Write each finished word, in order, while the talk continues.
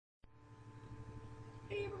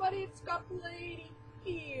everybody, it's Scrap Lady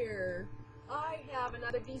here. I have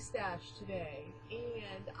another Destash today,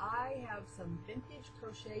 and I have some vintage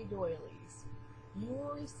crochet doilies. You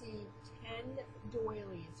will receive 10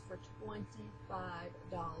 doilies for $25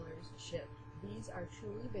 shipped. These are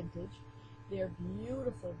truly vintage. They're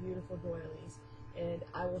beautiful, beautiful doilies, and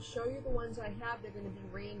I will show you the ones I have. They're going to be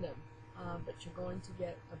random, but you're going to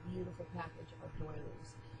get a beautiful package of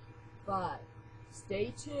doilies. But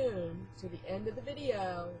stay tuned to the end of the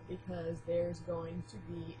video because there's going to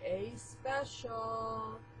be a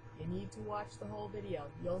special. You need to watch the whole video.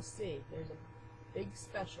 You'll see there's a big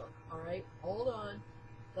special. Alright, hold on.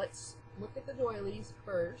 Let's look at the doilies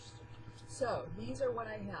first. So these are what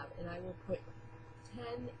I have, and I will put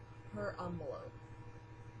 10 per envelope.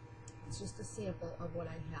 It's just a sample of what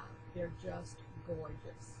I have. They're just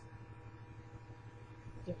gorgeous.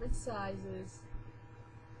 Different sizes.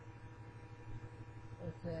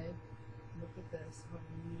 Okay, look at this. How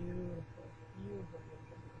beautiful, beautiful, beautiful,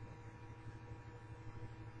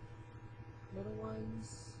 beautiful. Little ones.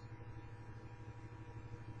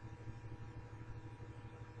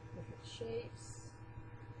 Different shapes.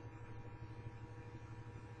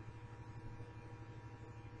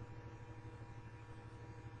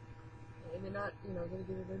 And they're not, they're going to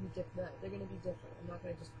be different. They're going to be different. I'm not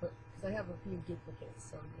going to just put, because I have a few duplicates,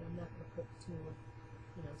 so I'm not going to put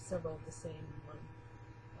several of the same one.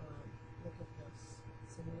 Look at this.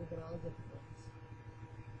 So we look at all the different ones.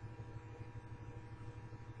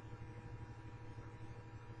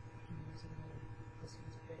 This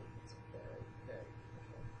one's big. It's very, very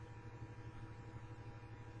beautiful.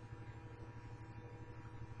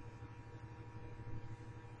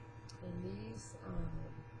 And these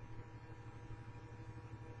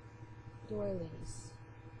doilies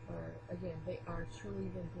are, again, they are truly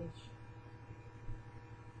vintage.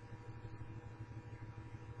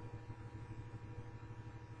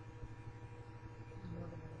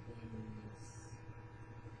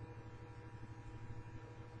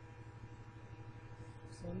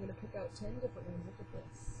 So I'm going to pick out 10 different ones. Look at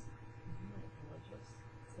this. Isn't that gorgeous?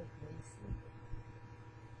 It's like lacy.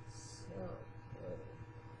 So pretty.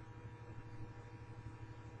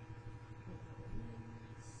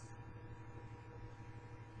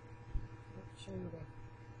 I'll show you the.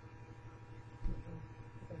 I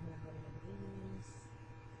think I have one of these.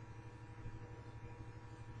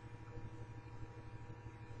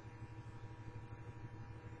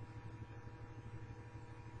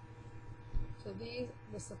 So the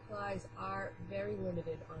supplies are very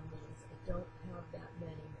limited on these. I don't have that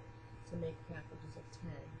many to make packages of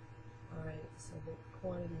 10. Alright, so the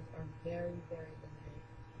quantities are very, very limited.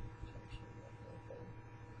 Try to show you that whole thing.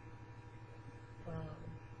 It's a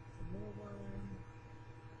little one.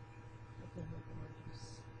 Look at how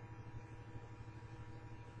gorgeous.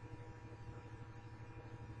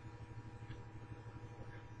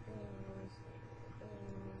 Those.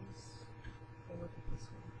 Oh, look at this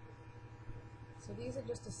one. So these are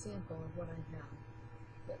just a sample of what I have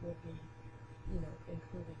that will be,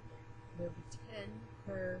 included. There'll be 10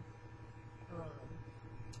 per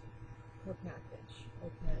package.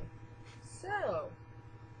 Okay. So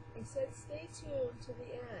I said stay tuned to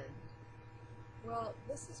the end. Well,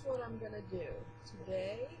 this is what I'm going to do.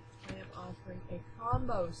 Today I am offering a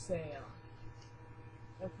combo sale.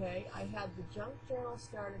 Okay, I had the Junk Journal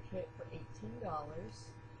Starter Kit for $18.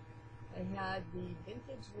 I had the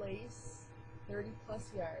Vintage Lace 30+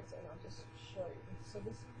 yards, and I'll just show you. So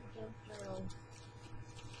this is the Junk Journal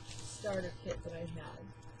Starter Kit that I had,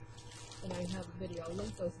 and I have a video. I'll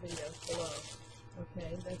link those videos below.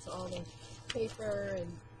 Okay, that's all the paper,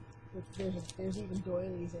 and there's even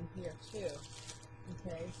doilies in here too.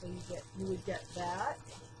 Okay, so you would get that.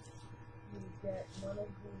 You would get one of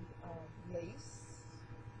the lace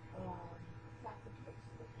packages.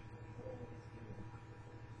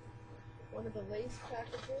 One of the lace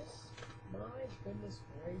packages. My goodness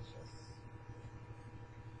gracious.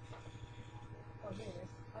 Oh, there it is.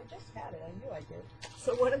 I just had it. I knew I did.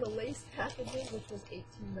 So one of the lace packages, which was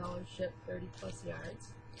 $18 shipped, 30+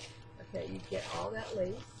 yards. Okay, you get all that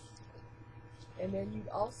lace. And then you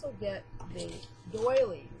also get the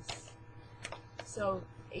doilies. So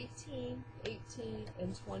 18,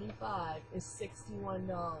 and 25 is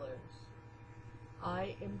 $61.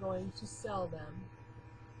 I am going to sell them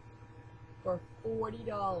for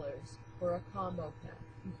 $40 for a combo pack.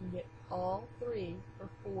 You can get all 3 for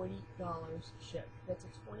 $40 shipped. That's a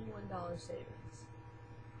 $21 savings.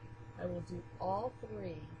 I will do all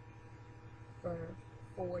 3 for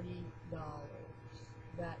 $40.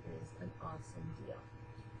 That is an awesome deal.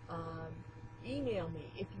 Email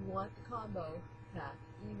me if you want the combo pack.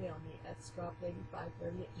 Email me at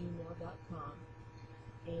scraplady530@gmail.com.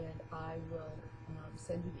 and I will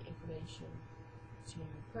send you the information to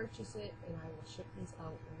purchase it, and I will ship these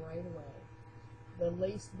out right away. The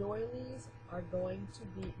lace doilies are going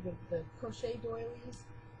to be, the crochet doilies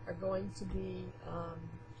are going to be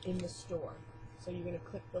in the store. So you're going to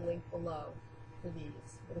click the link below for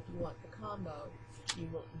these. But if you want the combo, you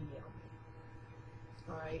will email me.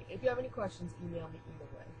 Alright? If you have any questions, email me either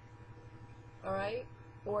way. Alright?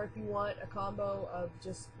 Or if you want a combo of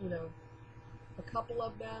just, you know, a couple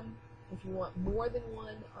of them, if you want more than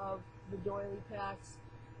one of the doily packs,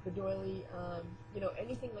 the doily, you know,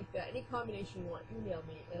 anything like that, any combination you want, email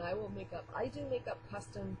me, and I will make up. I do make up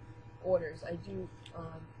custom orders. I do,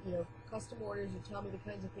 you know, custom orders. You tell me the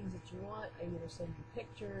kinds of things that you want. I either send you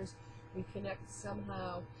pictures, we connect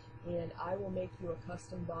somehow, and I will make you a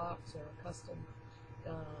custom box or a custom,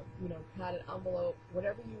 you know, padded envelope,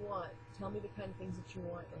 whatever you want. Tell me the kind of things that you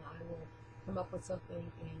want, and I will come up with something,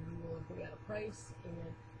 and we will agree on a price, and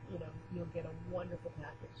you know, you'll get a wonderful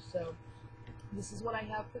package. So this is what I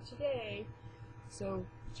have for today. So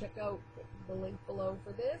check out the link below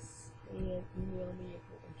for this, and email me if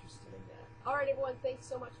you're interested in that. Alright everyone, thanks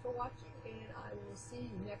so much for watching, and I will see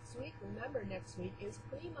you next week. Remember, next week is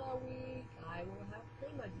Prima week. I will have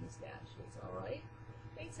Prima Destashes, alright?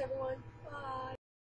 Thanks everyone. Bye.